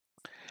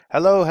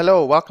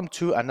Hello, welcome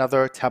to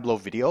another Tableau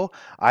video.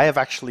 I have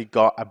actually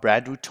got a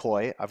brand new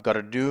toy. I've got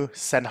a new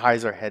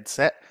Sennheiser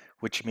headset,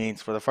 which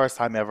means for the first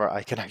time ever,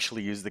 I can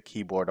actually use the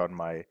keyboard on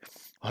my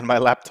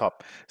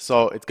laptop.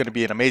 So it's going to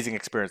be an amazing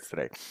experience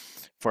today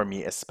for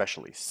me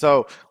especially.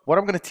 So what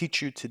I'm going to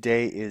teach you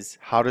today is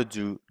how to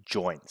do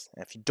joins.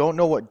 If you don't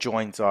know what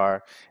joins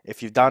are,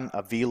 if you've done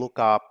a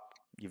VLOOKUP,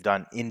 you've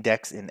done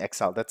index in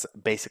Excel, that's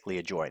basically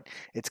a join.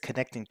 It's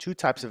connecting two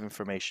types of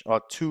information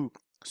or two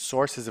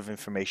sources of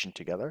information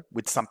together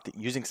with something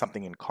using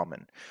something in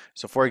common.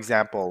 So for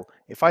example,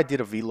 if I did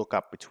a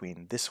VLOOKUP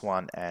between this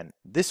one and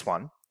this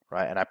one,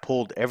 right, and I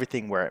pulled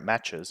everything where it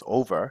matches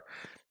over,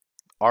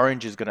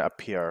 orange is going to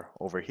appear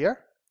over here,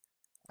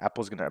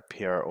 apple is going to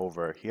appear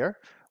over here,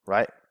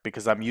 right,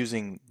 because I'm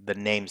using the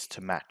names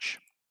to match.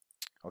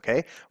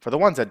 Okay, for the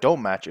ones that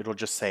don't match, it'll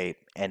just say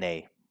NA.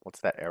 What's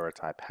that error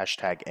type?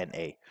 Hashtag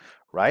NA,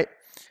 right?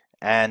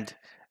 And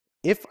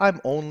if I'm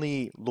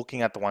only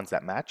looking at the ones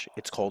that match,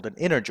 it's called an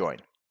inner join.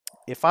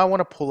 If I want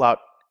to pull out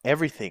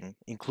everything,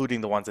 including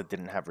the ones that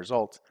didn't have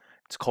results,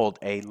 it's called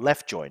a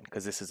left join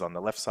because this is on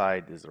the left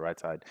side, this is the right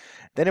side.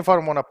 Then if I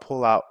want to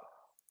pull out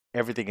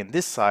everything in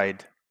this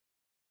side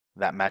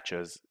that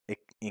matches,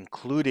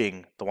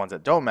 including the ones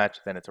that don't match,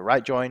 then it's a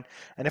right join.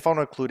 And if I want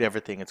to include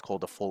everything, it's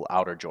called a full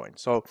outer join.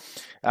 So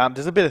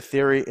there's a bit of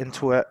theory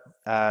into it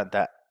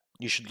that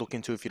you should look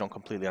into if you don't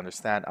completely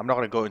understand. I'm not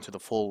going to go into the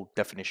full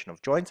definition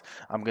of joins.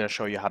 I'm going to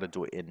show you how to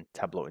do it in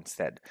Tableau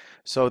instead.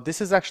 So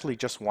this is actually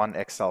just one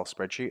Excel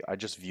spreadsheet. I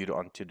just viewed it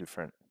on two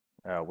different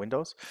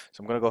windows.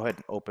 So I'm going to go ahead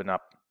and open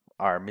up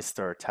our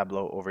Mr.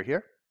 Tableau over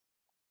here.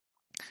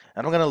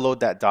 And I'm going to load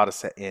that data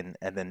set in,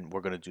 and then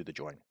we're going to do the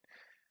join.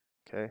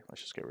 Okay,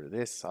 let's just get rid of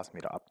this. Ask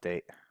me to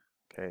update.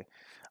 Okay,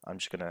 I'm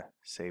just going to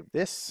save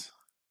this,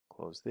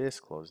 close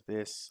this, close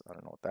this. I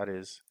don't know what that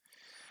is.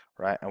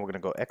 Right, and we're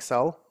going to go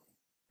Excel.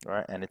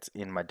 Right, and it's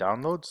in my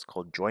downloads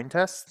called join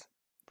test.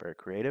 Very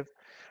creative,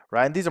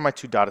 right? And these are my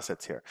two data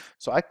sets here.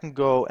 So I can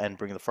go and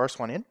bring the first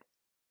one in,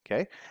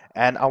 okay?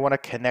 And I want to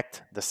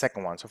connect the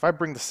second one. So if I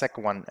bring the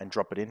second one and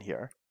drop it in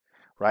here,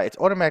 right, it's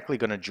automatically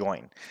going to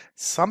join.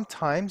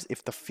 Sometimes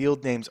if the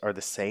field names are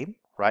the same,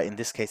 right, in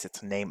this case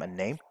it's name and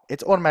name,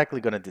 it's automatically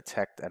going to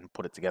detect and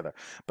put it together.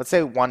 But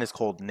say one is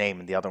called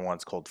name and the other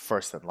one's called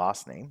first and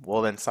last name,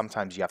 well then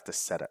sometimes you have to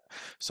set it.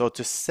 So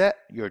to set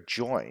your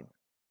join,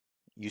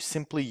 you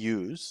simply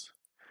use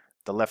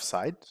the left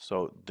side,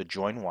 so the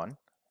join one,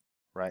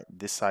 right,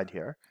 this side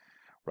here,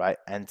 right,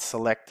 and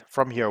select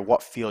from here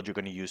what field you're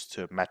going to use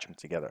to match them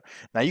together.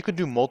 Now you can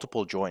do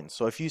multiple joins.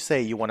 So if you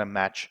say you want to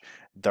match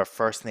their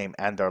first name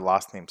and their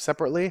last name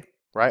separately,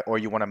 right, or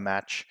you want to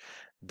match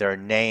their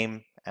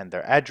name and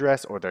their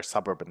address or their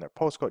suburb and their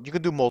postcode, you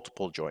can do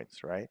multiple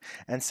joins, right?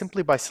 And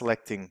simply by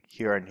selecting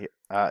here and here,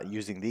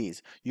 using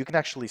these, you can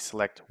actually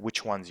select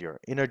which one's your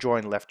inner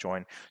join, left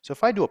join. So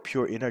if I do a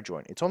pure inner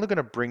join, it's only going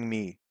to bring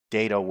me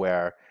data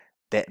where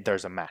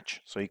there's a match.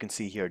 So you can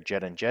see here,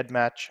 Jed and Jed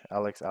match,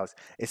 Alex.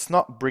 It's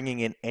not bringing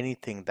in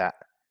anything that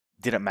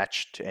didn't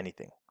match to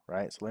anything,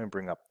 right? So let me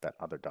bring up that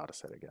other data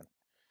set again.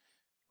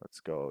 Let's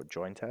go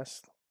join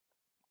test.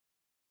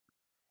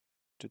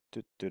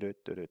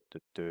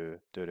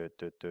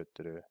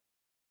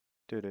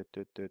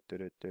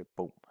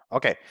 Boom.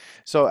 Okay,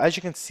 so as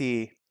you can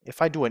see, if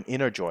I do an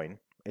inner join,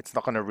 it's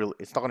not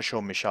gonna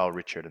show Michelle,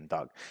 Richard, and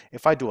Doug.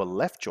 If I do a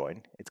left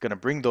join, it's gonna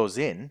bring those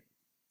in,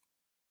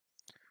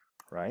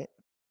 right?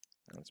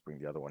 Let's bring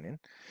the other one in.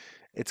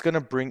 It's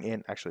gonna bring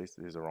in, actually, this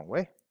is the wrong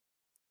way,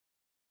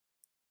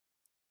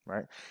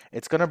 right?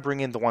 It's gonna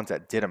bring in the ones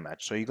that didn't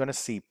match. So you're gonna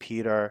see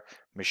Peter,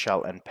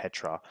 Michelle, and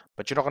Petra,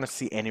 but you're not gonna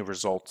see any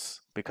results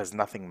because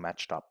nothing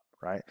matched up,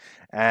 right?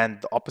 And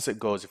the opposite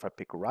goes if I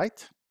pick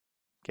right.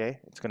 Okay,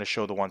 it's going to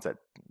show the ones that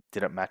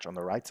didn't match on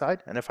the right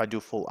side. And if I do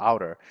full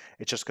outer,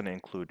 it's just going to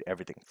include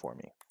everything for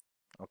me.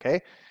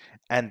 Okay,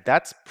 and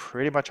that's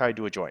pretty much how I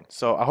do a join.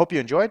 So I hope you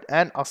enjoyed,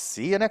 and I'll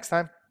see you next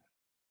time.